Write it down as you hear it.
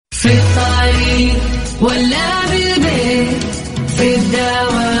في الطريق ولا بالبيت في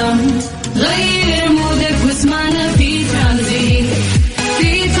الدوام غير مودك واسمعنا في ترانزيت.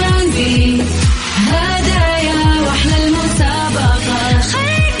 في ترانزيت هدايا واحلى المسابقة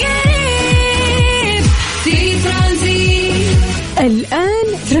خليك قريب في ترانزيت. الآن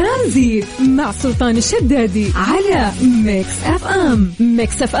ترانزيت مع سلطان الشدادي على ميكس اف ام.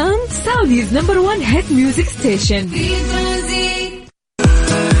 ميكس اف ام سعوديز نمبر 1 هيت ميوزك ستيشن. في ترانزيت.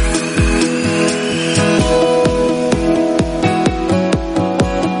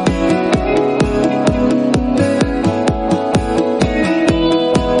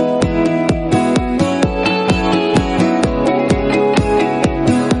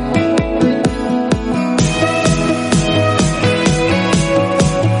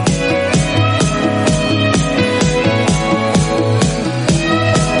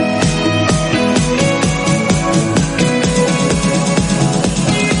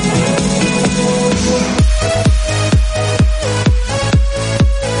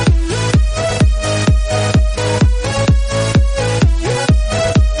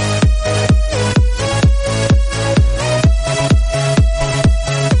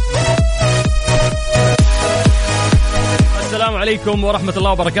 عليكم ورحمة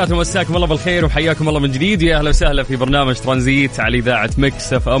الله وبركاته. مساكم الله بالخير وحياكم الله من جديد. يا أهلا وسهلا في برنامج ترانزيت على إذاعة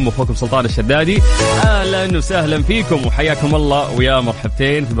ميكس اف ام. أخوكم سلطان الشدادي. أهلا وسهلا فيكم وحياكم الله ويا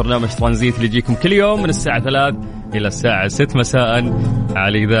مرحبتين في برنامج ترانزيت اللي يجيكم كل يوم من الساعة 3 إلى الساعة 6 مساء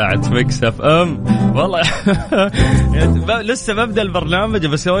على إذاعة ميكس اف ام. والله لسه ببدأ البرنامج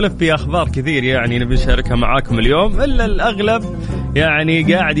بس أولف في أخبار كثير يعني نبي نشاركها معاكم اليوم، إلا الأغلب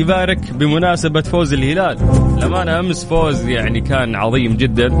يعني قاعد يبارك بمناسبة فوز الهلال. لما أمس فوز يعني كان عظيم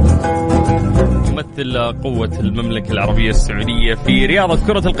جدا، يمثل قوة المملكة العربية السعودية في رياضة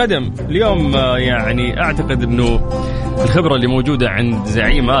كرة القدم. اليوم يعني أعتقد أنه الخبرة اللي موجودة عند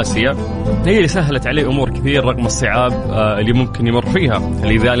زعيم آسيا هي اللي سهلت عليه أمور كثير رغم الصعاب اللي ممكن يمر فيها،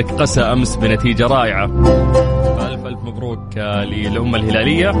 لذلك قسى أمس بنتيجة رائعة. ألف مبروك للأمة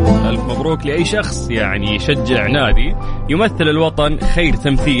الهلالية، ألف مبروك لأي شخص يعني يشجع نادي يمثل الوطن خير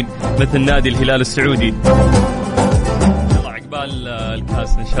تمثيل مثل نادي الهلال السعودي.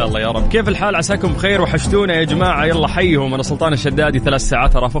 الكاس إن شاء الله يا رب. كيف الحال؟ عساكم بخير وحشتونا يا جماعة. يلا حيهم. أنا سلطان الشدادي، 3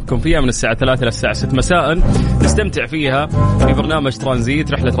 ساعات أرافقكم فيها من الساعة 3 إلى الساعة 6 مساء، نستمتع فيها في برنامج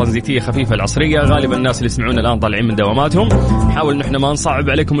ترانزيت، رحلة ترانزيتية خفيفة العصرية. غالبا الناس اللي يسمعونا الآن طالعين من دواماتهم. نحاول نحن ما نصعب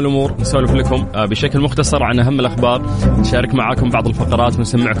عليكم الأمور، نسولف لكم بشكل مختصر عن أهم الأخبار، نشارك معاكم بعض الفقرات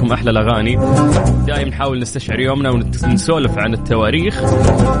ونسمعكم أحلى الأغاني. دائما نحاول نستشعر يومنا ونسولف عن التواريخ.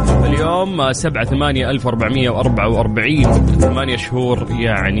 اليوم 7/8/1444، 8 شهور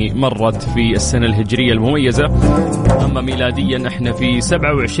يعني مرت في السنة الهجرية المميزة. أما ميلاديا احنا في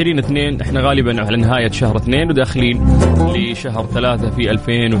 27/2، احنا غالبا على نهاية شهر 2 وداخلين لشهر 3 في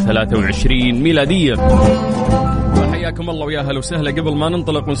 2023 ميلاديا. حياكم الله ويا هلا وسهلا. قبل ما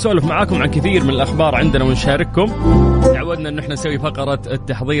ننطلق ونسولف معاكم عن كثير من الأخبار عندنا ونشارككم، تعودنا أن احنا نسوي فقرة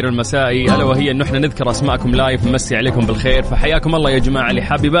التحضير المسائي، ألا وهي أن احنا نذكر أسماءكم لايف نمسي عليكم بالخير. فحياكم الله يا جماعة. اللي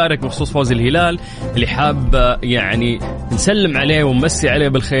حاب يبارك بخصوص فوز الهلال، اللي حاب يعني نسلم عليه ونمسي عليه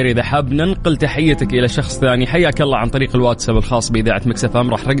بالخير، إذا حاب ننقل تحيتك إلى شخص ثاني، حياك الله عن طريق الواتساب الخاص بإذاعة ميكس اف ام.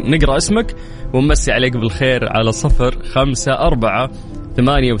 راح نقرأ اسمك ونمسي عليك بالخير على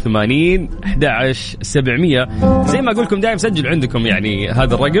 0548811700. زي ما أقول لكم دائما سجل عندكم يعني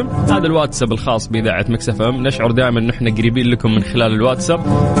هذا الرقم، هذا الواتساب الخاص بإذاعة ميكس اف ام. نشعر دائما إن احنا قريبين لكم من خلال الواتساب،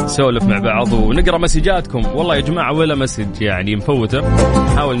 نسولف مع بعض ونقرأ مسجاتكم. والله يا جماعة ولا مسج يعني مفوته،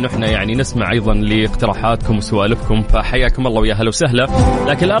 نحاول إن احنا يعني نسمع أيضا لاقتراحاتكم وسوالفكم. فحياكم الله ويا هلا وسهلا.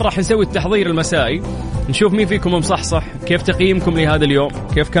 لكن الآن راح نسوي التحضير المسائي، نشوف مين فيكم مصحصح، كيف تقييمكم لهذا اليوم،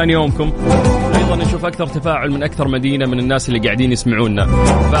 كيف كان يومكم. أيضا نشوف أكثر تفاعل من أكثر مدينة من الناس اللي قاعدين يسمعونا.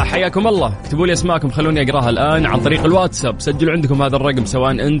 فحياكم الله. اكتبوا لي اسماءكم خلوني اقراها الان عن طريق الواتساب. سجلوا عندكم هذا الرقم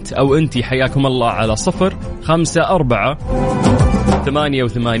سواء انت او انتي، حياكم الله، على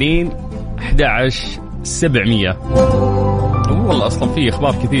 0548811700. والله اصلا في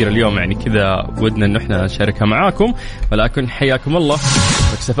اخبار كثير اليوم يعني كذا ودنا انه احنا نشاركها معاكم، ولكن حياكم الله.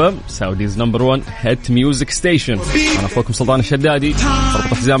 ميكس اف ام سعوديز نمبر 1 هيت ميوزك ستيشن. انا اخوكم سلطان الشدادي.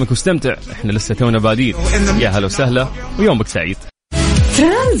 اربط حزامك واستمتع، احنا لسه تونا بادين. يا هلا وسهلا ويومك سعيد.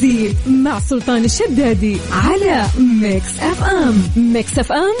 ترانزيت مع سلطان الشدادي على ميكس اف ام. ميكس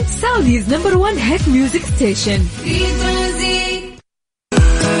اف ام سعوديز نمبر 1 هيت ميوزك ستيشن. في ترانزيت.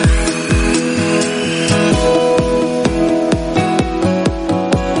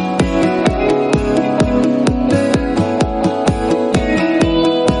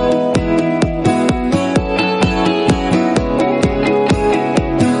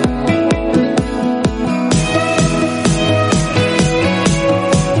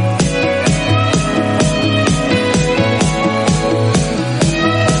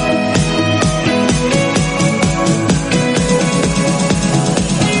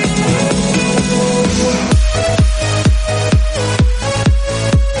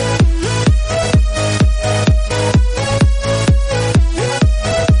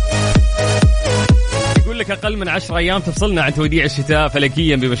 معك أقل من 10 أيام تفصلنا عن توديع الشتاء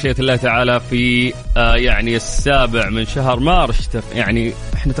فلكيا بمشيئة الله تعالى في يعني 7 من شهر مارس. يعني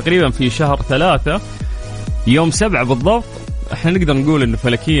احنا تقريبا في شهر 3 يوم 7 بالضبط احنا نقدر نقول انه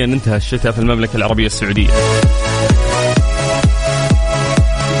فلكيا انتهى الشتاء في المملكة العربية السعودية.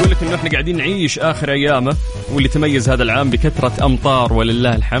 يقول لك انه احنا قاعدين نعيش آخر أيامه، واللي تميز هذا العام بكثرة أمطار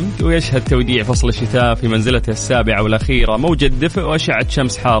ولله الحمد، ويشهد توديع فصل الشتاء في منزلته 7 والأخيرة موجة دفء وأشعة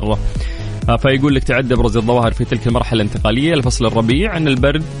شمس حارة. فيقول لك تعد أبرز الظواهر في تلك المرحلة الانتقالية لفصل الربيع أن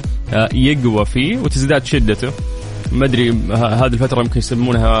البرد يقوى فيه وتزداد شدته. ما أدري هذه الفترة يمكن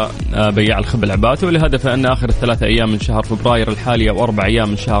يسمونها بياع الخبل عباته، ولهذا فإن آخر 3 أيام من شهر فبراير الحالي أو 4 أيام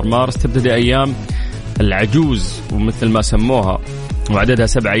من شهر مارس تبتدأ أيام العجوز ومثل ما سموها، وعددها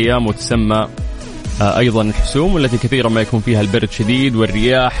 7 أيام وتسمى أيضا الحسوم، والتي كثيرا ما يكون فيها البرد شديد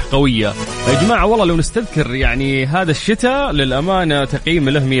والرياح قوية. يا جماعة والله لو نستذكر يعني هذا الشتاء للأمانة تقييم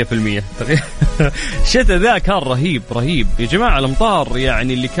له 100%. الشتاء ذا كان رهيب رهيب يا جماعة. الأمطار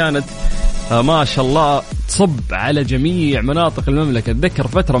يعني اللي كانت ما شاء الله تصب على جميع مناطق المملكة. أتذكر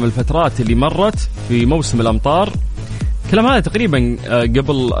فترة من الفترات اللي مرت في موسم الأمطار، كلام هذا تقريبا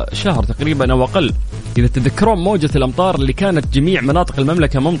قبل شهر تقريبا أو أقل، إذا تذكرون موجة الأمطار اللي كانت جميع مناطق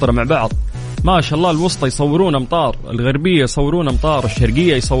المملكة ممطرة مع بعض. ما شاء الله الوسطى يصورون أمطار، الغربية يصورون أمطار،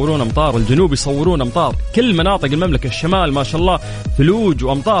 الشرقية يصورون أمطار، الجنوب يصورون أمطار، كل مناطق المملكة، الشمال ما شاء الله ثلوج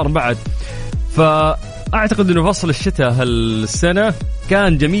وأمطار بعد. فأعتقد أنه فصل الشتاء هالسنة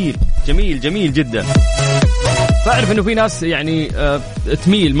كان جميل جميل جميل جدا. فأعرف أنه في ناس يعني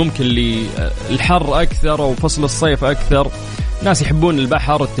تميل ممكن للحر أكثر أو فصل الصيف أكثر، ناس يحبون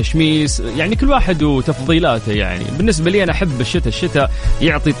البحر التشميس، يعني كل واحد وتفضيلاته. يعني بالنسبة لي أنا أحب الشتاء. الشتاء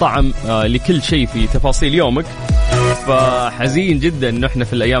يعطي طعم لكل شيء في تفاصيل يومك. فحزين جدا أنه إحنا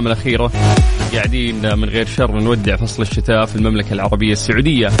في الأيام الأخيرة قاعدين من غير شر نودع فصل الشتاء في المملكة العربية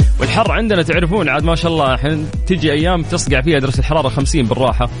السعودية. والحر عندنا تعرفون عاد ما شاء الله الحين تجي أيام تصقع فيها درجة الحرارة 50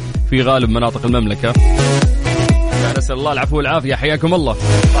 بالراحة في غالب مناطق المملكة. نسأل الله العفو والعافية. حياكم الله.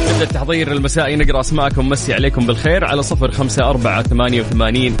 راح نبدأ التحضير المسائي، نقرأ أسماءكم، مسي عليكم بالخير على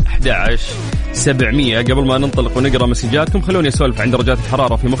 0548811700. قبل ما ننطلق ونقرأ مسجاتكم خلوني أسولف عن درجات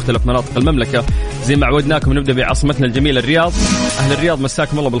الحرارة في مختلف مناطق المملكة زي ما عودناكم. نبدأ بعاصمتنا الجميلة الرياض. أهل الرياض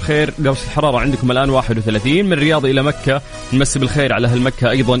مساكم الله بالخير، درجة الحرارة عندكم الآن 31. من الرياض إلى مكة نمسي بالخير على أهل مكة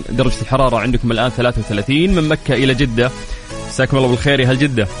أيضا، درجة الحرارة عندكم الآن 33. من مكة إلى جدة مساكم الله بالخير يا أهل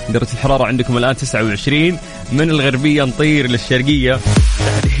جدة، درجة الحرارة عندكم الآن 29. من الغربية نطير للشرقية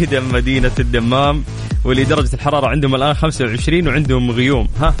تحديدا مدينة الدمام، واللي درجة الحرارة عندهم الآن 25 وعندهم غيوم.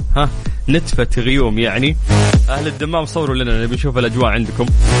 ها نتفة غيوم يعني. أهل الدمام صوروا لنا نبي نشوف الأجواء عندكم.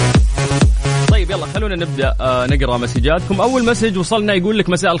 طيب يلا خلونا نبدأ نقرأ مسجاتكم. أول مسج وصلنا يقول لك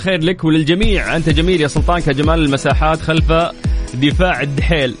مساء الخير لك وللجميع، أنت جميل يا سلطان كجمال المساحات خلف دفاع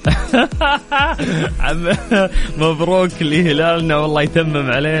الدحيل. مبروك لهلالنا والله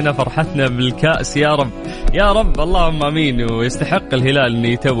يتمم علينا فرحتنا بالكأس يا رب يا رب، اللهم امين. ويستحق الهلال ان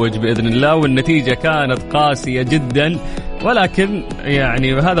يتوج باذن الله، والنتيجه كانت قاسيه جدا ولكن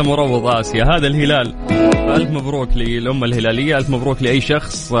يعني هذا مروض آسيا، هذا الهلال. ألف مبروك للأمة الهلالية، ألف مبروك لأي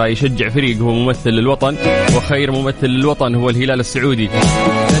شخص يشجع فريق هو ممثل للوطن، وخير ممثل للوطن هو الهلال السعودي.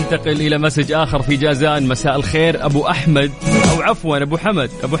 ننتقل إلى مسج آخر في جازان. مساء الخير أبو أحمد أو عفوا أبو حمد.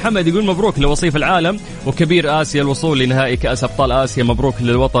 أبو حمد يقول مبروك لوصيف العالم وكبير آسيا الوصول لنهائي كأس أبطال آسيا، مبروك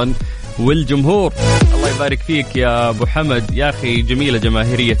للوطن والجمهور. الله يبارك فيك يا أبو حمد. يا أخي جميلة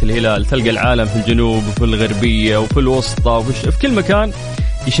جماهيرية الهلال، تلقى العالم في الجنوب وفي الغربية وفي الوسطى وفي كل مكان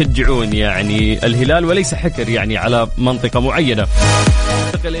يشجعون يعني الهلال وليس حكر يعني على منطقة معينة.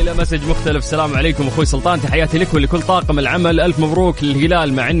 ننتقل إلى مسج مختلف. السلام عليكم أخوي سلطان، تحياتي لك ولكل طاقم العمل. ألف مبروك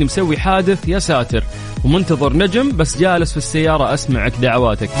للهلال مع أني مسوي حادث يا ساتر ومنتظر نجم بس جالس في السيارة أسمعك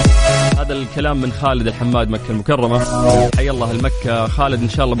دعواتك. هذا الكلام من خالد الحماد مكة المكرمة. حي الله المكة خالد، إن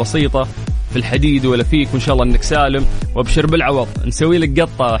شاء الله بسيطة في الحديد ولا فيك، وإن شاء الله إنك سالم وابشر بالعوض. نسوي لك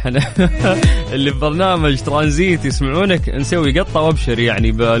قطة احنا اللي في برنامج ترانزيت يسمعونك، نسوي قطة وابشر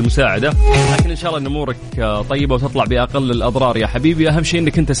يعني بالمساعدة، لكن إن شاء الله إن أمورك طيبة وتطلع بأقل الأضرار يا حبيبي. أهم شيء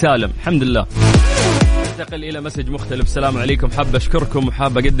إنك أنت سالم الحمد لله. ننتقل إلى مسج مختلف. السلام عليكم، حاب أشكركم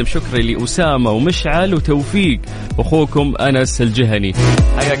وحاب أقدم شكري لأسامة ومشعل وتوفيق وأخوكم أنس الجهني.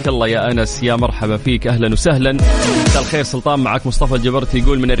 حياك الله يا أنس، يا مرحبا فيك، أهلا وسهلا. مساء الخير سلطان، معك مصطفى الجبرتي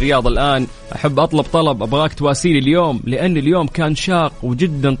يقول من الرياض الآن، أحب أطلب طلب، أبغاك تواسيني اليوم لأن اليوم كان شاق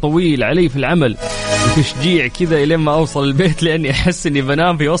وجدا طويل علي في العمل، وتشجيع كذا إلين ما أوصل البيت لأني أحس أني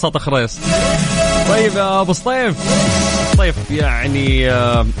بنام في وسط خريص. طيب يا أبو صيف يعني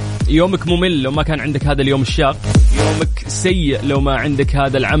يومك ممل لو ما كان عندك هذا اليوم الشاق، يومك سيء لو ما عندك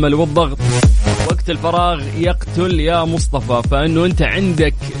هذا العمل والضغط، وقت الفراغ يقتل يا مصطفى، فأنه أنت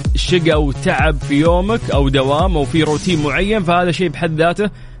عندك شقة وتعب في يومك أو دوام أو في روتين معين، فهذا شيء بحد ذاته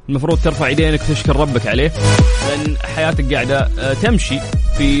المفروض ترفع يدينك وتشكر ربك عليه، لأن حياتك قاعدة تمشي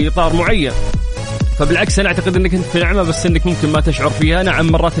في إطار معين. فبالعكس أنا أعتقد أنك أنت في نعمة، بس أنك ممكن ما تشعر فيها.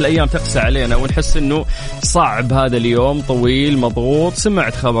 نعم مرات الأيام تقسى علينا ونحس أنه صعب، هذا اليوم طويل مضغوط،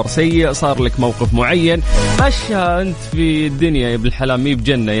 سمعت خبر سيء، صار لك موقف معين، مشها أنت في الدنيا يا ابن الحلال مي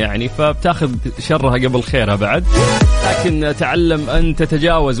بجنة يعني، فبتاخذ شرها قبل خيرها بعد. لكن تعلم أن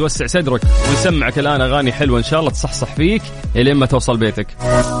تتجاوز، وسع صدرك، ونسمعك الآن أغاني حلوة إن شاء الله تصحصح فيك إلى ما توصل بيتك.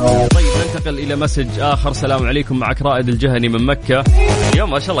 طيب ننتقل إلى مسج آخر. السلام عليكم، معك رائد الجهني من مكة.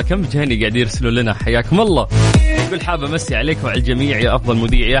 اليوم ما شاء الله كم جهني قاعد يرسلوا لنا، حياكم الله. يقول حابة أمسي عليك وعلى الجميع يا أفضل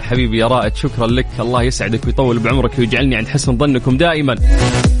مذيع. يا حبيبي يا رائد شكرا لك، الله يسعدك ويطول بعمرك ويجعلني عند حسن ظنكم دائما.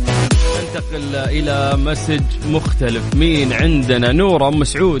 ننتقل إلى مسج مختلف. مين عندنا؟ نورة أم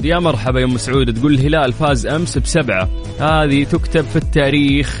سعود. يا مرحبا يا أم سعود، تقول الهلال فاز أمس ب7، هذه تكتب في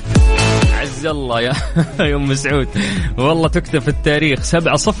التاريخ. عز الله يا أم سعود، والله تكتب في التاريخ.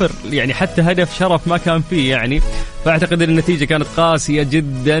 7-0 يعني حتى هدف شرف ما كان فيه يعني، فأعتقد النتيجة كانت قاسية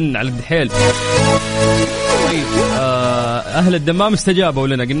جدا على الدحيل. طيب أهل الدمام استجابوا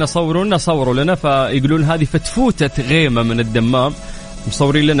لنا، قلنا صوروا لنا، فيقولون هذه فتفوتة غيمة من الدمام،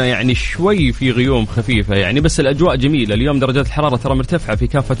 مصورين لنا يعني شوي في غيوم خفيفة يعني، بس الأجواء جميلة. اليوم درجات الحرارة ترى مرتفعة في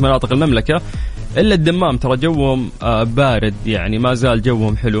كافة مناطق المملكة، إلا الدمام ترى جوهم بارد يعني، ما زال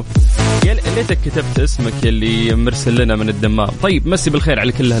جوهم حلو. يا ليتك كتبت اسمك اللي مرسل لنا من الدمام. طيب مسي بالخير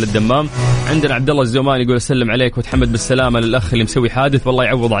على كل أهل الدمام. عندنا عبد الله الزومان يقول أسلم عليك وتحمد بالسلامة للأخ اللي مسوي حادث، والله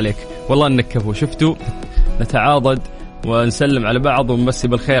يعوض عليك، والله إنك كفو. شفتوا نتعاضد ونسلم على بعض ونمسي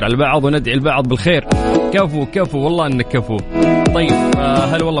بالخير على بعض وندعي البعض بالخير. كفو والله انك كفو. طيب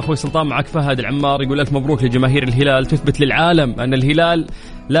هل والله اخوي سلطان. معك فهد العمار يقول الف مبروك لجماهير الهلال، تثبت للعالم ان الهلال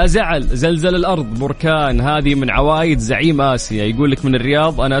لا زعل، زلزل الارض بركان، هذه من عوايد زعيم آسيا. يقول لك من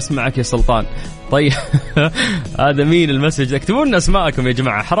الرياض، انا اسمعك يا سلطان. طيب هذا مين المسج؟ اكتبوا لنا اسماءكم يا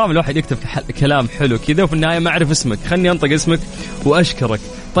جماعه، حرام الواحد يكتب كلام حلو كذا وفي النهايه ما اعرف اسمك. خلني انطق اسمك واشكرك.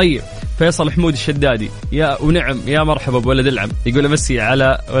 طيب فيصل حمود الشدادي، يا ونعم يا مرحبا بولد العم، يقول امسي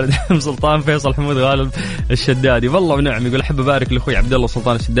على ولد العم سلطان فيصل حمود غالب الشدادي. والله ونعم. يقول احب ابارك لاخوي عبد الله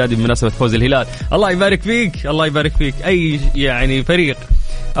سلطان الشدادي بمناسبه فوز الهلال. الله يبارك فيك، الله يبارك فيك. اي يعني فريق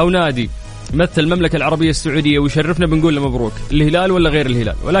او نادي مثل المملكه العربيه السعوديه ويشرفنا بنقول له مبروك، الهلال ولا غير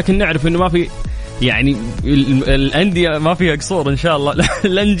الهلال، ولكن نعرف انه ما في يعني الانديه ما فيها قصور ان شاء الله.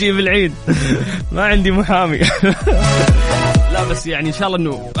 لا نجيب العيد ما عندي محامي. لا بس يعني إن شاء الله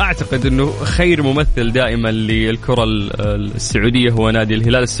أنه أعتقد أنه خير ممثل دائما للكرة السعودية هو نادي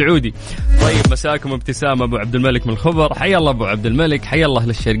الهلال السعودي. طيب مساكم ابتسام أبو عبد الملك من الخبر. حيا الله أبو عبد الملك، حيا الله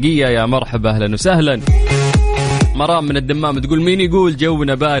للشرقية، يا مرحبا أهلا وسهلا. مرام من الدمام تقول مين يقول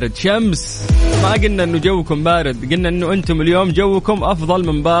جونا بارد شمس؟ ما قلنا أنه جوكم بارد، قلنا أنه أنتم اليوم جوكم أفضل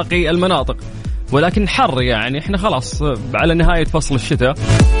من باقي المناطق، ولكن حر يعني إحنا خلاص على نهاية فصل الشتاء،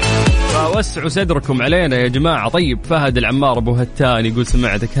 فوسعوا صدركم علينا يا جماعة. طيب فهد العمار أبو هتان يقول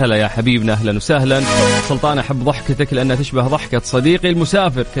سمعتك، هلا يا حبيبنا أهلا وسهلا. سلطان أحب ضحكتك لأنها تشبه ضحكة صديقي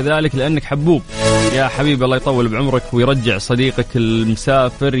المسافر، كذلك لأنك حبوب يا حبيبي، الله يطول بعمرك ويرجع صديقك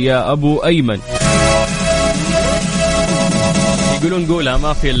المسافر يا أبو أيمن. يقولون قولها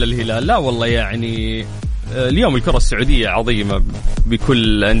ما في إلا الهلال. لا والله يعني اليوم الكرة السعودية عظيمة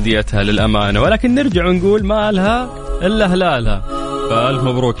بكل أنديتها للأمانة، ولكن نرجع ونقول ما لها إلا هلالها. فألف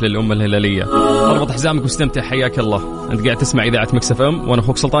مبروك للأمة الهلالية. اربط حزامك واستمتع، حياك الله. أنت قاعد تسمع إذاعة مكس اف ام وأنا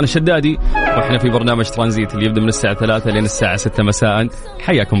أخوك سلطان الشدادي، وإحنا في برنامج ترانزيت اللي يبدأ من الساعة 3 لين الساعة 6 مساء.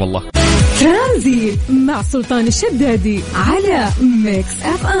 حياكم الله. ترانزيت مع سلطان الشدادي على ميكس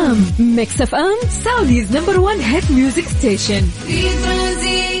اف ام. ميكس اف ام سعوديز نمبر 1 هيت ميوزك ستيشن. في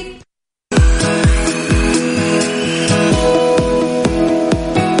ترانزيت.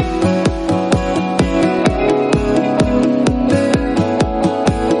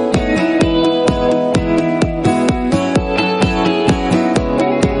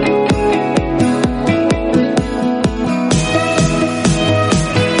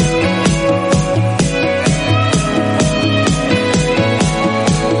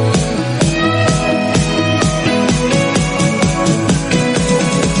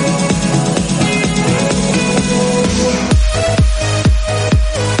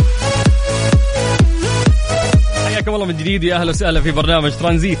 من جديد يا أهلا وسهلا في برنامج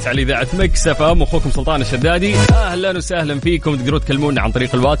ترانزيت على إذاعة مكس اف ام، أخوكم سلطان الشدادي. أهلا وسهلا فيكم. تقدروا تكلمونا عن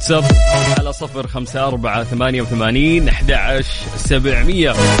طريق الواتساب على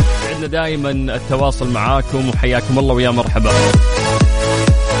 0548811700. عندنا دائما التواصل معاكم وحياكم الله ويا مرحبا.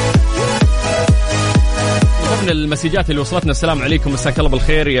 المسجات اللي وصلتنا. السلام عليكم، مساك الله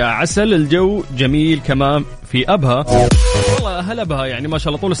بالخير يا عسل، الجو جميل كمان في أبها. والله أهل أبها يعني ما شاء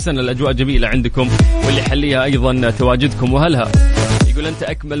الله طول السنة الأجواء جميلة عندكم، واللي يحليها أيضا تواجدكم وأهلها. يقول أنت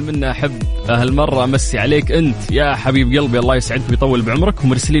أكمل منا، أحب هالمرة أمسي عليك أنت يا حبيب قلبي، الله يسعدك ويطول بعمرك.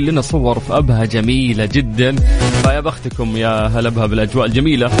 ومرسلين لنا صور في أبها جميلة جدا، فيا بختكم يا أهل أبها بالأجواء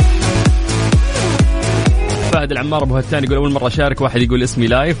الجميلة. فهد العمار ابو هتان يقول اول مره اشارك، واحد يقول اسمي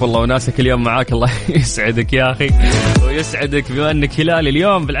لايف، والله وناسك اليوم معاك. الله يسعدك يا اخي ويسعدك بما انك هلالي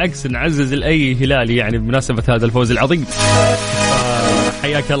اليوم، بالعكس نعزز الاي هلالي يعني بمناسبه هذا الفوز العظيم.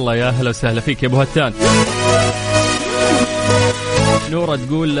 حياك الله، يا اهلا وسهلا فيك يا ابو هتان. نورة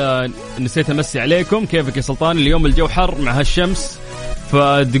تقول نسيت امسي عليكم، كيفك يا سلطان؟ اليوم الجو حر مع هالشمس،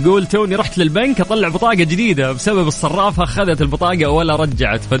 فتقول توني رحت للبنك اطلع بطاقه جديده بسبب الصرافه اخذت البطاقه ولا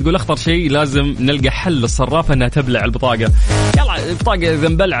رجعت، فتقول اخطر شيء لازم نلقى حل للصرافه انها تبلع البطاقه. يلا البطاقه اذا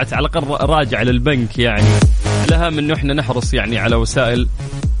انبلعت على الاقل راجع للبنك، يعني الاهم انه احنا نحرص يعني على وسائل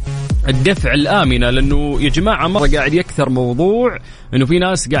الدفع الآمنة، لأنه يا جماعة مرة قاعد يكثر موضوع إنه في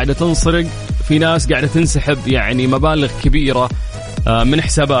ناس قاعدة تنسرق، في ناس قاعدة تنسحب يعني مبالغ كبيرة من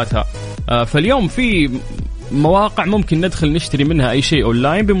حساباتها. فاليوم في مواقع ممكن ندخل نشتري منها أي شيء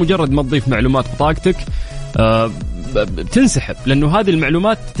أونلاين، بمجرد ما تضيف معلومات بطاقتك بتنسحب، لأنه هذه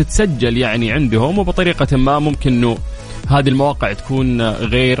المعلومات تتسجل يعني عندهم، وبطريقة ما ممكن إنه هذه المواقع تكون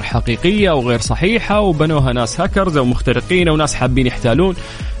غير حقيقية أو غير صحيحة، وبنوها ناس هاكرز أو مخترقين أو ناس حابين يحتالون.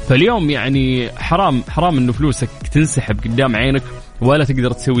 فاليوم يعني حرام إنه فلوسك تنسحب قدام عينك ولا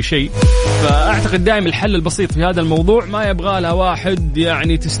تقدر تسوي شيء. فأعتقد دائما الحل البسيط في هذا الموضوع ما يبغى لها واحد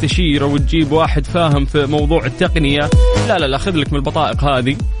يعني تستشير أو تجيب واحد فاهم في موضوع التقنية، لا خذ لك من البطائق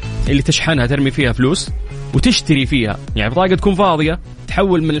هذه اللي تشحنها ترمي فيها فلوس وتشتري فيها، يعني بطاقة تكون فاضية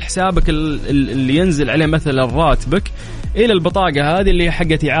تحول من حسابك اللي ينزل عليه مثلا راتبك إلى البطاقة هذه اللي هي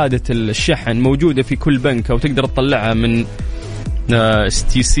حقت إعادة الشحن، موجودة في كل بنك، أو تقدر تطلعها من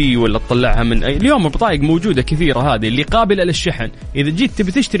STC ولا تطلعها من أي. اليوم البطاقة موجودة كثيرة هذه اللي قابلة للشحن، إذا جيت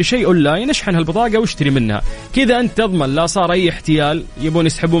تبي تشتري شيء أونلاين اشحن هالبطاقة واشتري منها، كذا أنت تضمن لا صار أي احتيال يبون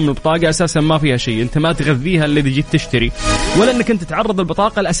يسحبون من البطاقة أساسا ما فيها شيء، أنت ما تغذيها اللي جيت تشتري، ولا أنك أنت تعرض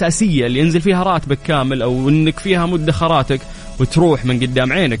البطاقة الأساسية اللي ينزل فيها راتبك كامل، أو أنك فيها مدخراتك وتروح من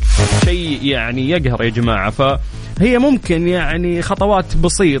قدام عينك. شيء يعني يقهر يا جماعة. فهي ممكن يعني خطوات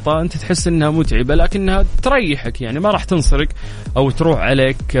بسيطة أنت تحس أنها متعبة لكنها تريحك، يعني ما راح تنسرق أو تروح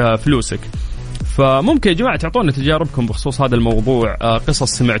عليك فلوسك. فممكن يا جماعة تعطونا تجاربكم بخصوص هذا الموضوع،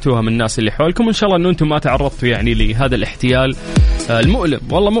 قصص سمعتوها من الناس اللي حولكم، إن شاء الله أنه أنتم ما تعرضتوا يعني لهذا الاحتيال المؤلم.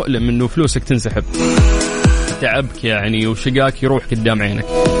 والله مؤلم أنه فلوسك تنسحب، تعبك يعني وشقاك يروح قدام عينك.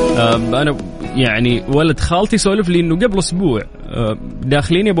 أنا يعني ولد خالتي سولف لي إنه قبل أسبوع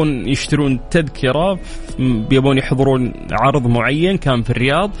داخلين يبون يشترون تذكرة، يبون يحضرون عرض معين كان في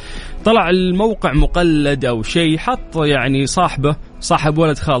الرياض، طلع الموقع مقلد أو شيء، حط يعني صاحب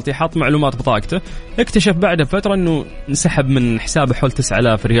ولد خالتي حط معلومات بطاقته، اكتشف بعد فترة أنه انسحب من حسابه حول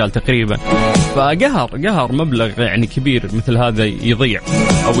 9000 ريال تقريبا. فقهر مبلغ يعني كبير مثل هذا يضيع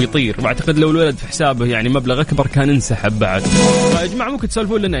أو يطير، واعتقد لو الولد في حسابه يعني مبلغ أكبر كان انسحب بعد. فيا جماعة ممكن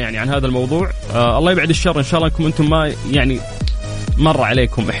تسولفون لنا يعني عن هذا الموضوع. الله يبعد الشر إن شاء الله أنكم أنتم ما يعني مر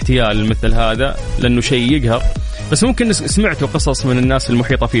عليكم احتيال مثل هذا، لأنه شيء يقهر، بس ممكن سمعتوا قصص من الناس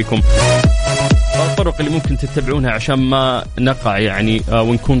المحيطة فيكم، الطرق اللي ممكن تتبعونها عشان ما نقع يعني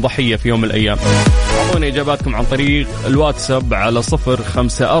ونكون ضحية في يوم من الأيام. أعطونا إجاباتكم عن طريق الواتساب على 054-88-11-700.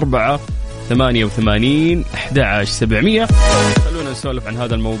 خلونا نسولف عن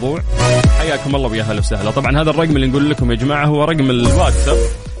هذا الموضوع. حياكم الله ويا هلا وسهلا. طبعا هذا الرقم اللي نقول لكم يا جماعة هو رقم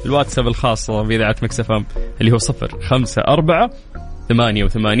الواتساب الخاص بإذاعة مكس اف ام اللي هو 054-88-11-700.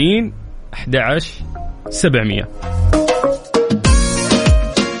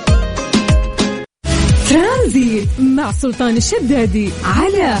 ترانزيت مع سلطان الشدادي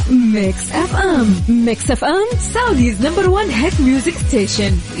على ميكس اف ام. ميكس اف ام سعوديز نمبر 1 هيت ميوزك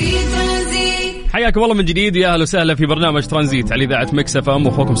ستيشن. حياكم والله من جديد، يا اهلا وسهلا في برنامج ترانزيت على اذاعه مكس اف ام،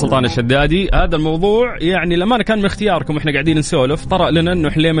 واخوكم سلطان الشدادي. هذا الموضوع يعني لما كان من اختياركم واحنا قاعدين نسولف، طرأ لنا انه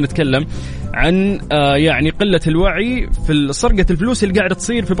احنا لما نتكلم عن يعني قله الوعي في سرقه الفلوس اللي قاعده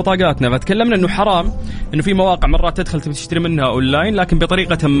تصير في بطاقاتنا. فتكلمنا انه حرام انه في مواقع مرات تدخل تشتري منها اونلاين، لكن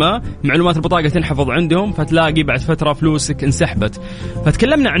بطريقه ما معلومات البطاقه تنحفظ عندهم، فتلاقي بعد فتره فلوسك انسحبت.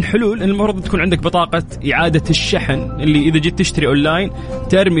 فتكلمنا عن حلول، المفروض تكون عندك بطاقه اعاده الشحن اللي اذا جيت تشتري اونلاين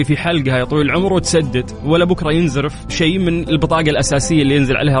ترمي في حلقها يا طويل العمر وتسدد، ولا بكره ينزرف شيء من البطاقه الاساسيه اللي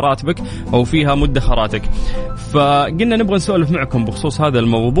ينزل عليها راتبك او فيها مدخراتك. فقلنا نبغى نسولف معكم بخصوص هذا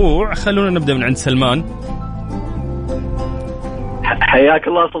الموضوع. خلونا نبدا من عند سلمان. حياك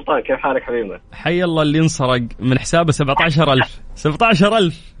الله سلطان، كيف حالك حبيبنا؟ حي الله اللي انسرق من حسابه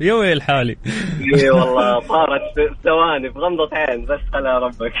 17,000 يا ويل حالي. اي والله صارت ثواني بغمضة عين بس خلا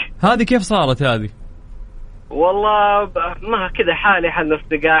ربك. هذه كيف صارت هذه؟ والله ما كذا حالي حال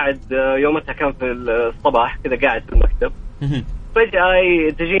نفسي قاعد يومتها كان في الصباح كذا قاعد في المكتب، فجأة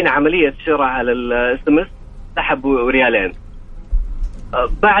تجينا عملية شراء على الSMS، سحبوا ريالين،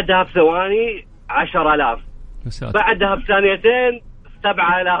 بعدها بثواني 10,000، بعدها بثانيتين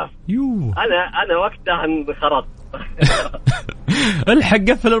 7,000. أنا وقتها انخرطت. الحق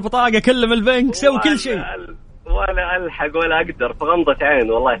قفل البطاقة، كلم البنك، سوي كل شيء ولا ألحق ولا أقدر، بغمضة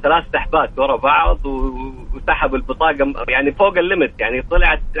عين والله 3 سحبات ورا بعض وسحب البطاقة يعني فوق الليمت، يعني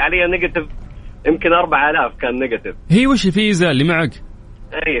طلعت عليها نيجاتيف يمكن 4,000 كان نيجاتيف. هي وش فيزا اللي معك؟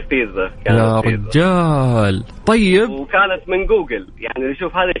 اي فيزا يا رجال. طيب وكانت من جوجل، يعني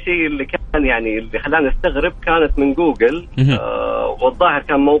شوف هذا الشيء اللي كان يعني اللي خلاني استغرب، كانت من جوجل والظاهر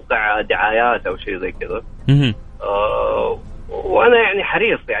كان موقع دعايات او شيء زي كذا. وانا يعني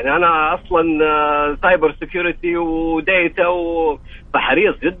حريص، يعني انا اصلا سايبر سيكيورتي وديتا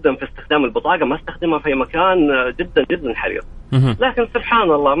فحريص جدا في استخدام البطاقه، ما استخدمها في مكان، جدا جدا حريص. لكن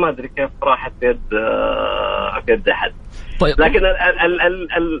سبحان الله ما ادري كيف راحت في يد احد. طيب. لكن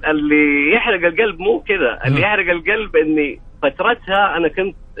اللي يحرق القلب مو كذا، اللي يحرق القلب اني فترتها انا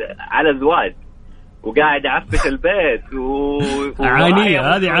كنت على زواج وقاعد أعفش البيت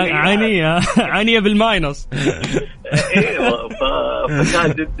عانية، هذه عانية بالماينس. ايوه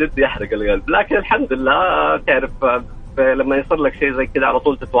فكان جد يحرق القلب، لكن الحمد لله تعرف لما يصير لك شيء زي كذا على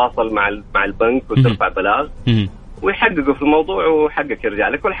طول تتواصل مع البنك وترفع بلاغ ويحققوا في الموضوع وحقك يرجع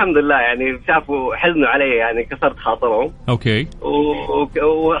لك، والحمد لله يعني شافوا حزنوا علي، يعني كسرت خاطرهم. اوكي.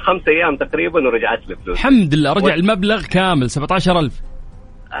 و5 أيام تقريبا ورجعت لي فلوس الحمد لله. رجع المبلغ كامل 17,000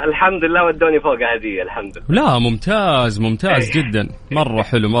 الحمد لله، ودوني فوق هدية الحمد لله. لا ممتاز جدا،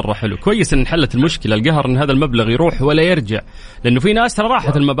 مرة حلو. كويس ان حلت المشكلة. القهر ان هذا المبلغ يروح ولا يرجع، لانه في ناس ترى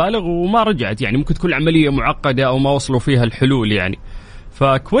راحت المبالغ وما رجعت، يعني ممكن تكون عملية معقدة او ما وصلوا فيها الحلول يعني،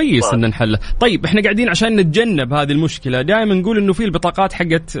 فكويس ان نحلها. طيب احنا قاعدين عشان نتجنب هذه المشكلة دائما نقول انه في البطاقات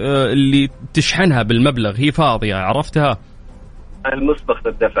حقت اللي تشحنها بالمبلغ هي فاضية، عرفتها؟ المسبق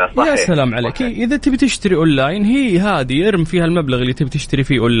الدفع صحيح. يا سلام عليك. صحيح. إذا تبي تشتري أونلاين هي هذه ارم فيها المبلغ اللي تبي تشتري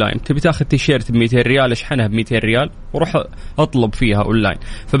فيه أونلاين، تبي تاخذ تيشيرت ب200 ريال اشحنها ب200 ريال وروح أطلب فيها أونلاين،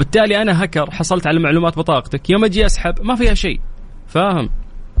 فبالتالي أنا هكر حصلت على معلومات بطاقتك، يوم أجي أسحب ما فيها شيء، فاهم؟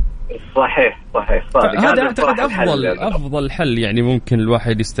 صحيح هذا أعتقد أفضل حل يعني ممكن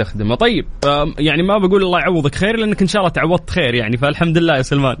الواحد يستخدمه. طيب يعني ما بقول الله يعوضك خير لأنك إن شاء الله تعوضت خير يعني، فالحمد لله يا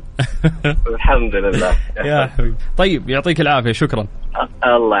سلمان. الحمد لله يا حبيبي. طيب يعطيك العافية، شكرا.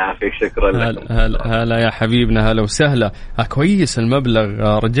 الله يعافيك، شكرا لكم. هلا يا حبيبنا، هلا وسهلا. كويس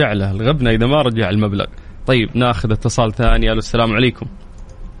المبلغ رجع له، الغبنة إذا ما رجع المبلغ. طيب ناخذ اتصال ثاني. الو السلام عليكم.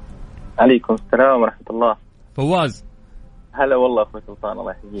 عليكم السلام ورحمة الله. فواز. هلا والله أخوي سلطان،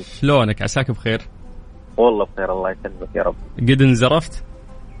 الله يحييك. شلونك؟ عساك بخير؟ والله بخير الله يسلمك يا رب. قد انزرفت؟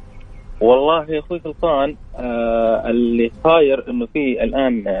 والله يا أخوي سلطان اللي صاير إنه في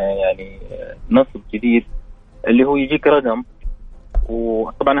الآن يعني نصب جديد اللي هو يجيك رقم،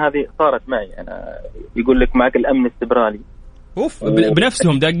 وطبعا هذه صارت معي أنا، يقول لك معك الأمن السبراني. أوف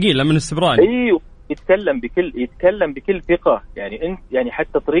بنفسهم داقين الأمن السبراني. أيوه يتكلم بكل ثقة، يعني أنت يعني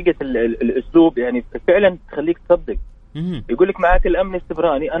حتى طريقة الأسلوب يعني فعلا تخليك تصدق. يقول لك معك الأمن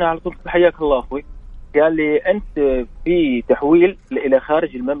السبراني. أنا على طول حياك الله أخوي، قال لي أنت في تحويل إلى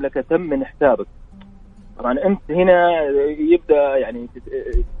خارج المملكة تم من حسابك. طبعا أنت هنا يبدأ يعني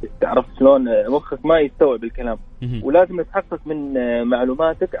تعرف شلون مخك ما يستوعب الكلام، ولازم تتحقق من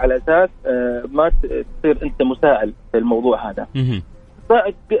معلوماتك على أساس ما تصير أنت مساءل في الموضوع هذا.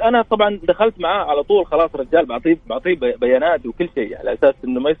 أنا طبعا دخلت معاه على طول، خلاص رجال بعطيه بيانات وكل شيء على أساس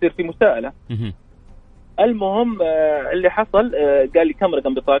إنه ما يصير في مساءلة. المهم اللي حصل قال لي كم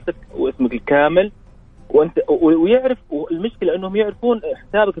رقم بطاقتك واسمك الكامل وانت ويعرف، والمشكله انهم يعرفون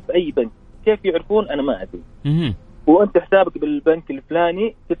حسابك في اي بنك. كيف يعرفون؟ انا ما ادري. وانت حسابك بالبنك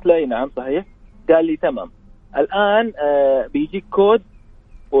الفلاني؟ قلت له نعم صحيح. قال لي تمام، الان بيجيك كود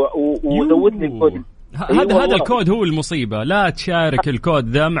وزودني الكود. هذا الكود هو المصيبه، لا تشارك الكود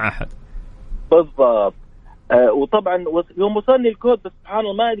ذا مع احد. بالضبط. وطبعا يوم وصلني الكود بس سبحان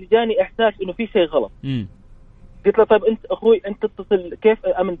الله ما ادري جاني احساس انه في شيء غلط. قلت له طيب انت اخوي انت تتصل كيف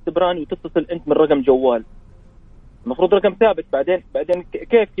امن سبراني وتتصل انت من رقم جوال؟ المفروض رقم ثابت. بعدين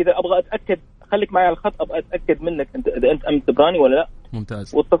كيف كذا؟ ابغى اتاكد، خليك معي على الخط ابغى اتاكد منك انت اذا انت امن سبراني ولا لا.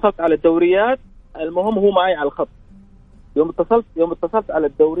 ممتاز. واتصلت على الدوريات، المهم هو معي على الخط. يوم اتصلت على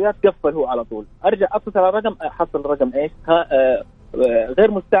الدوريات قفل هو على طول. ارجع اتصل على الرقم احصل الرقم ايش؟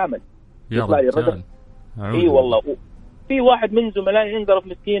 غير مستعمل. يطلع لي الرقم. اي والله في واحد من زملائي انقرض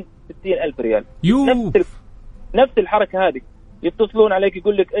مسكين 60,000 ريال. نفس الحركة هذه، يتصلون عليك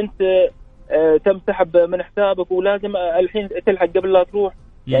يقول لك أنت تم سحب من حسابك ولازم الحين تلحق قبل لا تروح.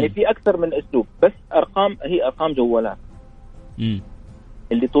 يعني في أكثر من أسلوب، بس أرقام، هي أرقام جوالات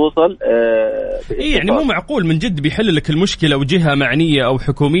اللي توصل. إيه يعني مو معقول من جد بيحل لك المشكلة وجهة معنية أو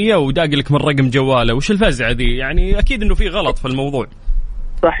حكومية وداق لك من رقم جواله. وش الفزعة دي؟ يعني أكيد إنه في غلط في الموضوع.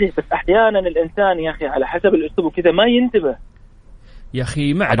 صحيح، بس أحيانا الإنسان يا أخي على حسب الأسلوب وكذا ما ينتبه. يا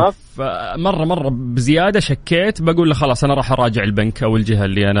أخي ما أعرف، مرة بزيادة شكيت، بقول له خلاص أنا راح أراجع البنك أو الجهة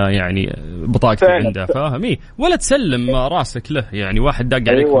اللي أنا يعني بطاقتي عندها، فاهم؟ إيه ولا تسلم راسك له، يعني واحد داق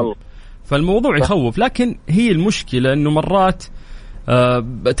عليك. فالموضوع يخوف. لكن هي المشكلة إنه مرات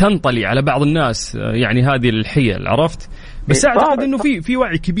تنطلي على بعض الناس يعني هذه الحيل، عرفت؟ بس أعتقد إنه في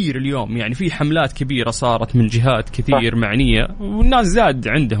وعي كبير اليوم، يعني في حملات كبيرة صارت من جهات كثير معنية، والناس زاد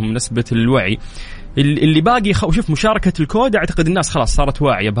عندهم نسبة الوعي. اللي باقي شوف مشاركة الكود، أعتقد الناس خلاص صارت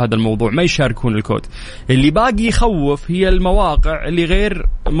واعية بهذا الموضوع، ما يشاركون الكود. اللي باقي يخوف هي المواقع اللي غير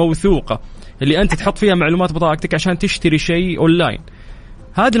موثوقة، اللي أنت تحط فيها معلومات بطاقتك عشان تشتري شيء أونلاين.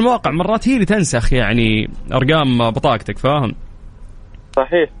 هذه المواقع مرات هي اللي تنسخ يعني أرقام بطاقتك، فاهم؟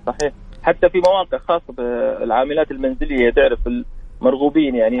 صحيح. حتى في مواقع خاصة بالعاملات المنزلية، تعرف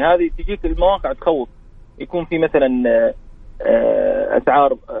المرغوبين، يعني هذه تجيك المواقع تخوف، يكون في مثلا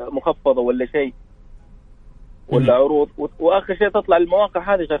أسعار مخفضة ولا شيء ولا عروض، وآخر شيء تطلع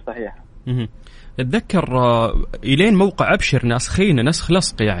المواقع هذه غير صحيحة. اتذكر إلين موقع أبشر ناسخين نسخ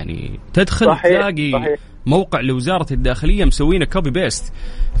لصق، يعني تدخل تلاقي موقع لوزارة الداخلية مسوينه كوبي بيست،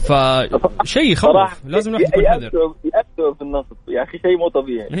 فشيء يخوف. لازم الواحد يكون حذر. يأبدوا في النصب يا أخي، شيء مو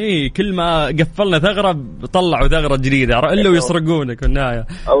طبيعي. هي كل ما قفلنا ثغرة طلعوا ثغرة جديدة، إلا ويسرقونك في النهاية.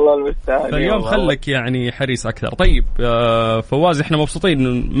 الله المستعان. فاليوم خلك يعني حريص أكثر. طيب فواز، إحنا مبسوطين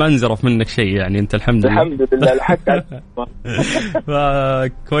إنه ما نزرف منك شيء، يعني أنت الحمد لله حتى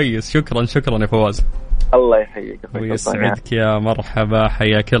كويس. شكرا يا فواز. الله يحييك ويسعدك، يا مرحبا،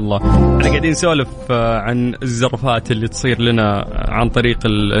 حياك الله. احنا قاعدين نسولف عن الزرفات اللي تصير لنا عن طريق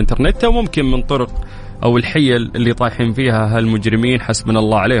الانترنت، او ممكن من طرق او الحيل اللي طايحين فيها هالمجرمين، حسبنا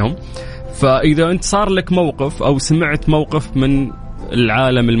الله عليهم. فاذا انت صار لك موقف او سمعت موقف من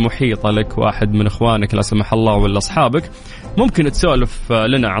العالم المحيط لك، واحد من اخوانك لا سمح الله ولا اصحابك، ممكن تسولف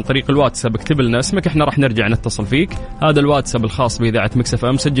لنا عن طريق الواتساب. اكتب لنا اسمك، احنا راح نرجع نتصل فيك. هذا الواتساب الخاص بإذاعة مكس اف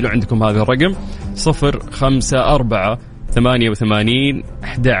ام، سجلوا عندكم هذا الرقم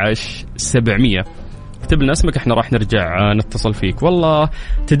 0548811700. اكتب لنا اسمك، احنا راح نرجع نتصل فيك. والله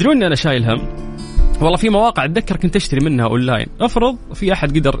تدرون انا شايل هم، والله في مواقع اتذكر كنت اشتري منها اونلاين، افرض في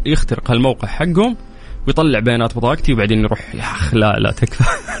احد قدر يخترق هالموقع حقهم ويطلع بيانات بطاقتي وبعدين يروح، يا أخ لا تكفى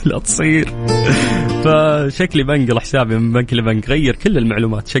لا تصير. فشكلي بنقل حسابي من بنك لبنك، غير كل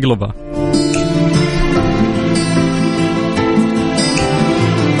المعلومات، شقلبها.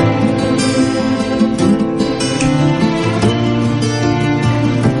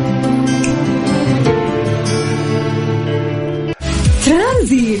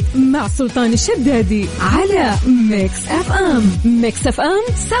 ترانزيت مع سلطان الشدادي على ميكس اف ام. ميكس اف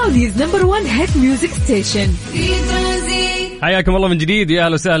ام سعوديز نمبر 1 هيت ميوزك ستيشن. حياكم الله من جديد، يا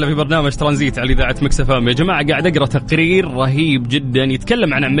اهلا وسهلا في برنامج ترانزيت على اذاعه مكس اف ام. يا جماعه قاعد اقرا تقرير رهيب جدا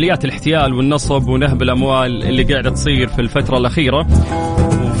يتكلم عن عمليات الاحتيال والنصب ونهب الاموال اللي قاعده تصير في الفتره الاخيره.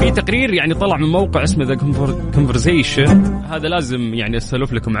 وفي تقرير يعني طلع من موقع اسمه ذا كونفرزيشن، هذا لازم يعني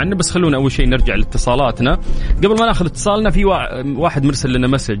اسولف لكم عنه، بس خلونا اول شيء نرجع لاتصالاتنا. قبل ما ناخذ اتصالنا، في واحد مرسل لنا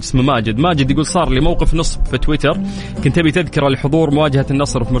مسج اسمه ماجد يقول صار لي موقف نصب في تويتر، كنت ابي تذكره لحضور مواجهه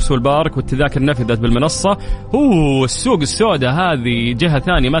النصر في مرسول بارك والتذاكر نفذت بالمنصه. السوق السوداء هذه جهه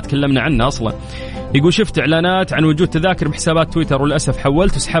ثانيه ما تكلمنا عنها اصلا. يقول شفت اعلانات عن وجود تذاكر بحسابات تويتر وللاسف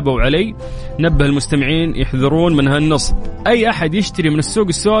حولت وسحبوا علي. نبه المستمعين يحذرون من هالنصب. اي احد يشتري من السوق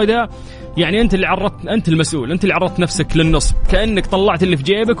السوداء يعني انت اللي عرضت، انت المسؤول، انت اللي عرضت نفسك للنصب، كانك طلعت اللي في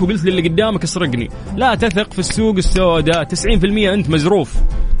جيبك وقلت للي قدامك اسرقني. لا تثق في السوق السوداء، 90% انت مزروف.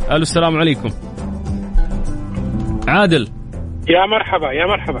 الو السلام عليكم. عادل. يا مرحبا.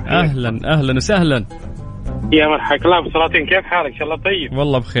 اهلا وسهلا. يا مرحبا كلام سلاطين، كيف حالك؟ ان شاء الله طيب.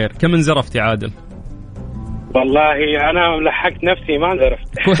 والله بخير. كم انزرفت يا عادل؟ والله انا لحقت نفسي ما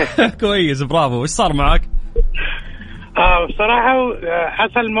انزرفت. كويس، برافو. ايش صار معك؟ بصراحه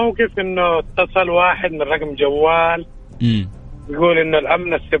حصل موقف انه اتصل واحد من رقم جوال يقول ان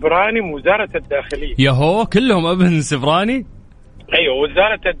الامن السبراني وزاره الداخليه. ياهو كلهم امن سبراني؟ ايوه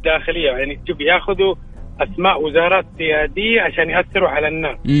وزاره الداخليه، يعني تبي ياخذوا اسماء وزارات سياديه عشان ياثروا على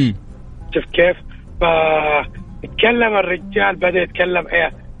الناس. شوف كيف. فاتكلم الرجال، بدأ يتكلم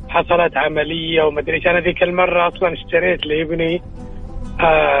حصلت عملية وما ادري ايش. انا ذيك المرة اصلا اشتريت لابني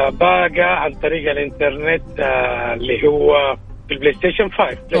باقة عن طريق الانترنت اللي هو البلاي ستيشن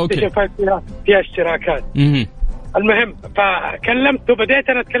 5. بلاي ستيشن 5 فيها اشتراكات. المهم فكلمته، بديت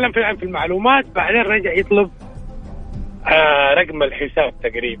أنا أتكلم في المعلومات، بعدين رجع يطلب رقم الحساب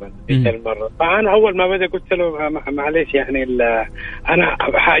تقريبا المرة. فأنا أول ما بدأ قلت له معليش يعني أنا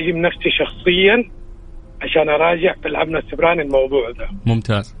حاجم نفسي شخصيا عشان أراجع في الأمن السبراني الموضوع ده.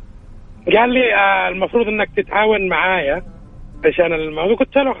 ممتاز. قال لي المفروض أنك تتعاون معايا عشان الموضوع.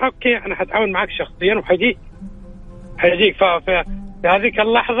 قلت له أوكي أنا حتعاون معك شخصيا وحجيك. في هذيك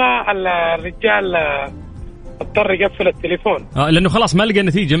اللحظة الرجال اضطر يقفل التليفون لانه خلاص ما لقى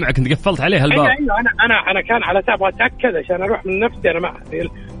نتيجه معك، انت قفلت عليه الباب. ايوه انا كان على ابغى اتاكد عشان اروح من نفسي. انا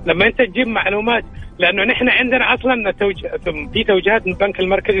لما انت تجيب معلومات، لانه نحن عندنا اصلا في توجيهات من البنك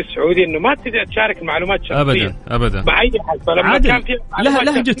المركزي السعودي انه ما تقدر تشارك المعلومات شخصيا ابدا مع اي حد. فلما كان في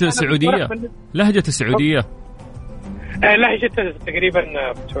لهجة السعوديه لهجة تقريبا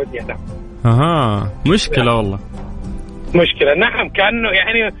في السعوديه. نعم. مشكله والله. مشكلة. نعم، كأنه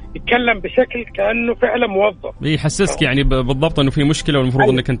يعني يتكلم بشكل كأنه فعلا موظف، يحسسك يعني بالضبط أنه في مشكلة والمفروض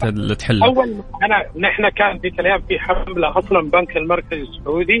أنك أنت اللي تحلها. نحن كان في كلام في حملة أصلا بنك المركزي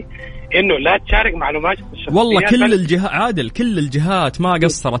السعودي إنه لا تشارك معلومات الشخصية. والله كل الجهات ما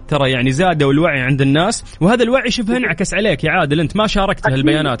قصرت ترى، يعني زادوا الوعي عند الناس، وهذا الوعي شبه انعكس عليك يا عادل. أنت ما شاركت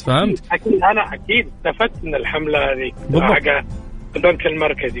هالبيانات، فهمت؟ أنا أكيد استفدت من الحملة هذه البنك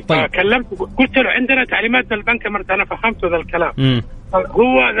المركزي. طيب. فكلمت قلت له عندنا تعليمات البنك المركزي. أنا فهمت هذا الكلام.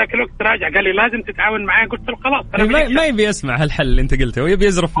 هو ذاك الوقت راجع قال لي لازم تتعاون معي. قلت له خلاص ما يبي يسمع هالحل اللي انت قلته، ويبي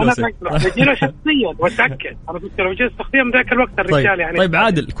يزرف فلوسك. انا بجي له شخصيا واتاكد. انا قلت له بجي شخصيا من ذاك الوقت الرجال. يعني طيب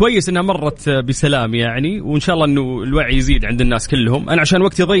عادل، كويس انها مرت بسلام يعني، وان شاء الله انه الوعي يزيد عند الناس كلهم. انا عشان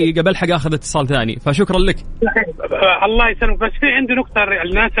وقتي ضيق بلحق اخذ اتصال ثاني، فشكرا لك. الله يسلمك. بس في عندي نقطه،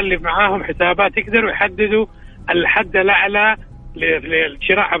 الناس اللي معاهم حسابات يقدروا يحددوا الحد الاعلى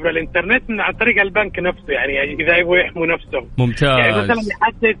للشراء عبر الانترنت من عن طريق البنك نفسه، يعني اذا يبغوا يحموا نفسهم. ممتاز. يعني مثلا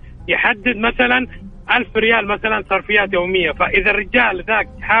يحدد مثلا 1000 ريال مثلا صرفيات يوميه، فاذا الرجال ذاك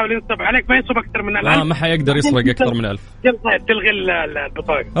يحاول ينصب عليك ما ينصب اكثر من 1000. ما حيقدر يسرق اكثر من 1000. تلغي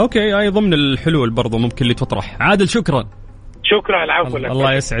البطاقه. اوكي، اي ضمن الحلول برضو ممكن اللي تطرح. عادل شكرا. العفو لك.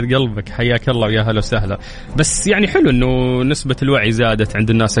 الله يسعد قلبك، حياك الله ويا هلا وسهلا. بس يعني حلو انه نسبه الوعي زادت عند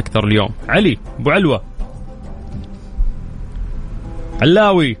الناس اكثر اليوم. علي ابو علوه،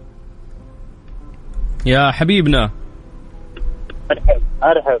 علاوي يا حبيبنا،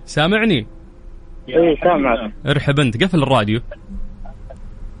 ارحب. سامعني؟ اي سامعك. ارحب. انت قفل الراديو.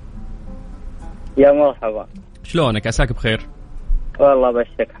 يا مرحبا، شلونك؟ عساك بخير؟ والله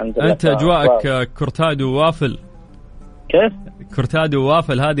بشك الحمد لله. انت اجواءك كورتادو وافل؟ كيف كورتادو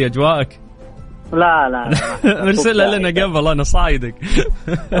وافل هذه اجواءك؟ لا ارسلها لنا قبل، انا صايدك.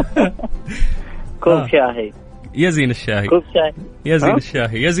 كوب شاهي. يزين الشاهي. كوب شاي. يزين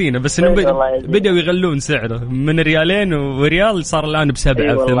الشاهي يزينه، بس انه بدأوا يغلون سعره من ريالين وريال، صار الآن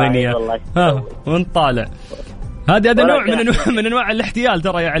ب7 8. وانت طالع. هذا نوع من انواع الاحتيال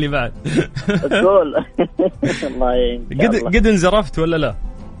ترى يا علي بعد. تقول الله يعين. قد انزرفت ولا لا؟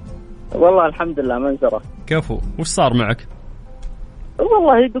 والله الحمد لله ما انزرفت. كفو. وش صار معك؟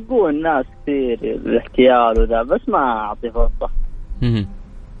 والله يدقون الناس كثير الاحتيال وذا، بس ما اعطي فرصة.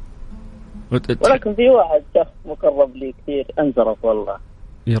 ولكن في واحد شخص مقرب لي كثير انزرف والله.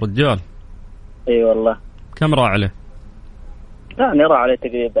 يا رجال. اي والله. كم راح عليه؟ يعني راح عليه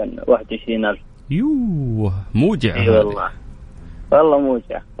تقريبا 21,000. يوه موجع. اي والله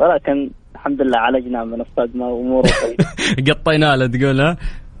موجع، ولكن الحمد لله عالجنا من الصدمة واموره طيبة. قطينا له تقول ها؟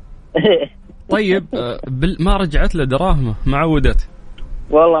 طيب ما رجعت له دراهمه؟ ما عودت؟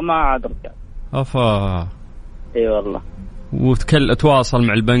 والله ما عاد رجع. افا. اي والله. تواصل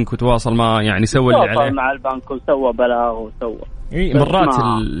مع البنك وتواصل ما يعني سوى اللي عليه. تواصل مع البنك وسوى بلاغ وسوى. مرات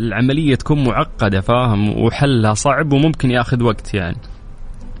العملية تكون معقدة فاهم، وحلها صعب وممكن ياخذ وقت يعني.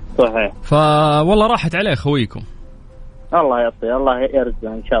 صحيح. فوالله راحت عليه خويكم. الله يعطيه، الله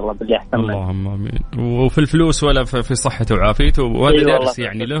يرزقه ان شاء الله باللي احسن. اللهم امين. وفي الفلوس ولا في صحته وعافيته، وهذا درس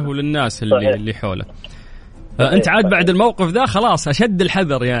يعني له وللناس اللي حوله. انت عاد بعد الموقف ذا خلاص اشد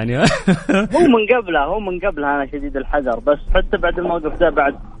الحذر يعني. هو من قبلها انا شديد الحذر، بس حتى بعد الموقف ذا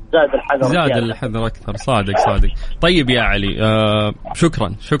بعد زاد الحذر اكثر. صادق. طيب يا علي،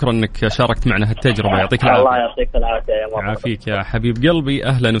 شكرا انك شاركت معنا هالتجربه. يعطيك العافيه. الله يعطيك العافيه يا مرحبا. يعافيك يا حبيب قلبي،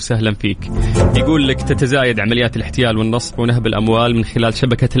 اهلا وسهلا فيك. يقول لك تتزايد عمليات الاحتيال والنصب ونهب الاموال من خلال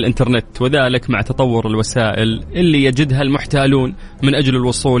شبكه الانترنت، وذلك مع تطور الوسائل اللي يجدها المحتالون من اجل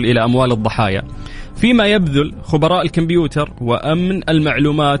الوصول الى اموال الضحايا، فيما يبذل خبراء الكمبيوتر وأمن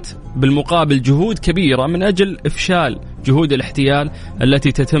المعلومات بالمقابل جهود كبيرة من أجل إفشال جهود الاحتيال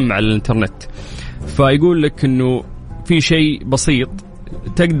التي تتم على الإنترنت. فيقول لك أنه في شيء بسيط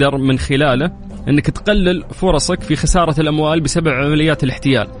تقدر من خلاله أنك تقلل فرصك في خسارة الأموال بسبب عمليات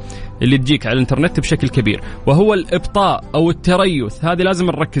الاحتيال اللي تجيك على الإنترنت بشكل كبير، وهو الإبطاء أو التريث. هذه لازم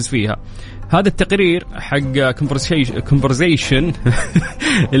نركز فيها. هذا التقرير حق conversation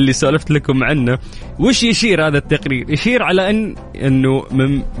اللي سولفت لكم عنه، وش يشير هذا التقرير؟ يشير على أنه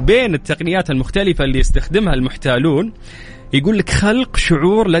من بين التقنيات المختلفة اللي يستخدمها المحتالون، يقول لك خلق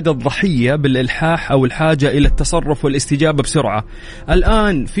شعور لدى الضحية بالإلحاح أو الحاجة إلى التصرف والاستجابة بسرعة.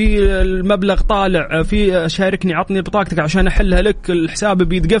 الآن في المبلغ طالع، في شاركني، عطني بطاقتك عشان أحلها لك، الحساب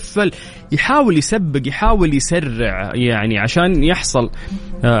بيتقفل. يحاول يسبق، يحاول يسرع يعني عشان يحصل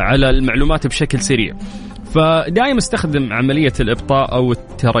على المعلومات بشكل سريع. فدائما استخدم عملية الإبطاء أو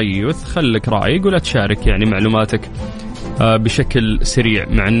التريث. خلك رأيك ولا تشارك يعني معلوماتك بشكل سريع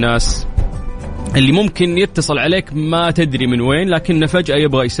مع الناس اللي ممكن يتصل عليك ما تدري من وين، لكنه فجأة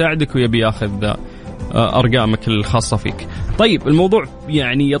يبغى يساعدك ويبي ياخذ أرقامك الخاصة فيك. طيب الموضوع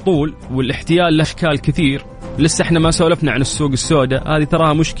يعني يطول، والاحتيال له أشكال كثير. لسه احنا ما سولفنا عن السوق السوداء. هذه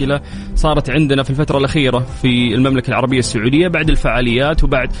تراها مشكلة صارت عندنا في الفترة الأخيرة في المملكة العربية السعودية بعد الفعاليات،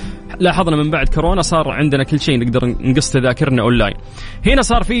 وبعد لاحظنا من بعد كورونا صار عندنا كل شيء نقدر نقص تذاكرنا أونلاين. هنا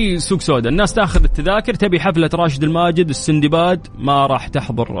صار في سوق سوداء، الناس تاخذ التذاكر، تبي حفلة راشد الماجد، السندباد، ما راح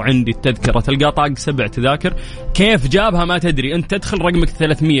تحضر عندي التذكرة، تلقى طاق 7 تذاكر. كيف جابها ما تدري، أنت تدخل رقمك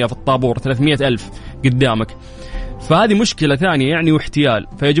 300 في الطابور، 300,000 قدامك. فهذه مشكلة ثانية يعني واحتيال.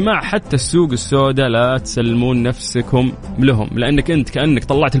 فيا جماعة حتى السوق السوداء لا تسلمون نفسكم لهم، لأنك أنت كأنك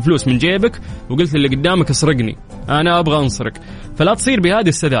طلعت الفلوس من جيبك وقلت اللي قدامك اسرقني، أنا أبغى أنسرق. فلا تصير بهذه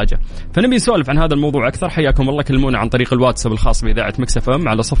السذاجة. فنبي نسولف عن هذا الموضوع أكثر. حياكم الله، كلمونا عن طريق الواتساب الخاص بإذاعة مكس اف ام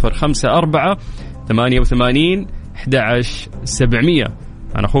على 054 88 11 700.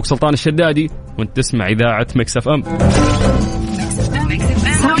 أنا أخوك سلطان الشدادي وأنت تسمع إذاعة مكس اف ام.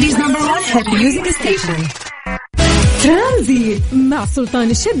 ترانزيت مع سلطان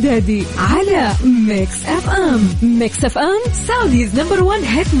الشدادي على ميكس اف ام. ميكس اف ام سعوديز نمبر 1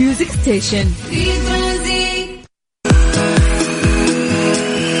 هيت ميوزك ستيشن. في ترانزيت.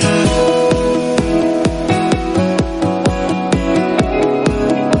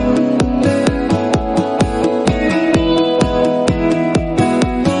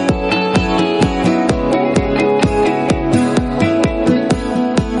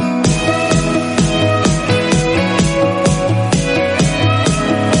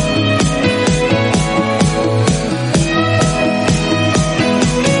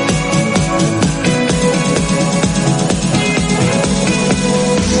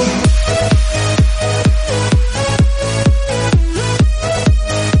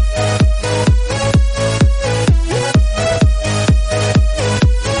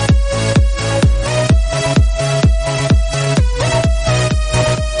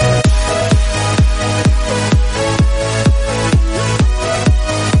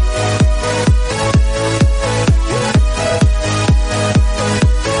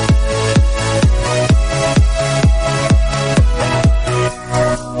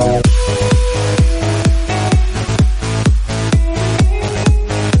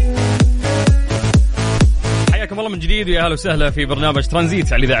 يا أهلا وسهلا في برنامج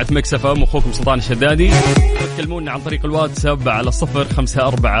ترانزيت على إذاعة مكس اف ام، أخوكم سلطان الشدادي. تكلمونا عن طريق الواتساب على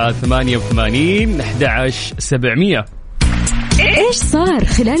 054 88 11 700. إيش صار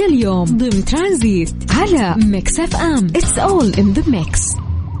خلال اليوم ضمن ترانزيت على مكس اف ام. It's all in the mix.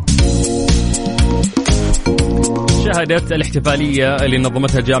 شهدت الاحتفالية اللي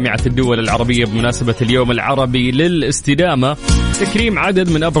نظمتها جامعة الدول العربية بمناسبة اليوم العربي للاستدامة تكريم عدد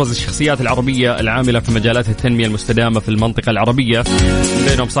من أبرز الشخصيات العربية العاملة في مجالات التنمية المستدامة في المنطقة العربية،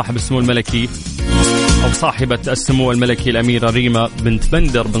 بينهم صاحب السمو الملكي أو صاحبة السمو الملكي الأميرة ريما بنت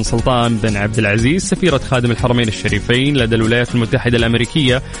بندر بن سلطان بن عبد العزيز، سفيرة خادم الحرمين الشريفين لدى الولايات المتحدة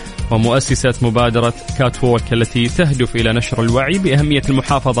الأمريكية، ومؤسسة مبادرة كات ووك التي تهدف إلى نشر الوعي بأهمية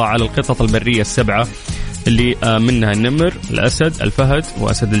المحافظة على القطط البرية السبعة اللي منها النمر، الأسد، الفهد،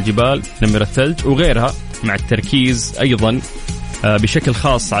 وأسد الجبال، نمر الثلج وغيرها، مع التركيز أيضا بشكل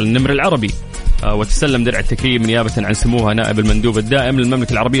خاص على النمر العربي. وتسلم درع التكريم نيابة عن سموها نائب المندوب الدائم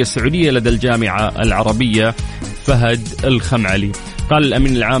للمملكة العربية السعودية لدى الجامعة العربية فهد الخمعلي. قال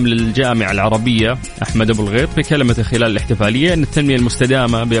الأمين العام للجامعة العربية أحمد أبو الغيط بكلمته خلال الاحتفالية أن التنمية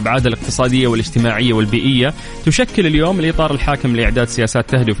المستدامة بأبعادها الاقتصادية والاجتماعية والبيئية تشكل اليوم الإطار الحاكم لإعداد سياسات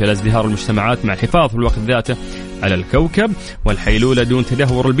تهدف إلى ازدهار المجتمعات مع الحفاظ في الوقت ذاته على الكوكب والحيلولة دون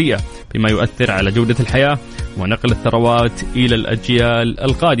تدهور البيئة، بما يؤثر على جودة الحياة ونقل الثروات إلى الأجيال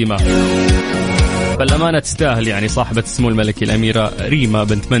القادمة. بالأمانة تستاهل يعني صاحبة السمو الملكي الأميرة ريما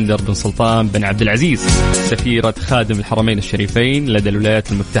بنت بندر بن سلطان بن عبد العزيز، سفيرة خادم الحرمين الشريفين لدى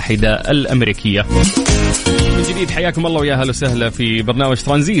الولايات المتحدة الأمريكية. من جديد جديد حياكم الله ويا هلا وسهلا في برنامج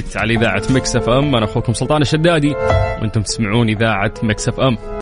ترانزيت على إذاعة ميكس اف ام. أنا أخوكم سلطان الشدادي وأنتم تسمعون إذاعة ميكس اف ام.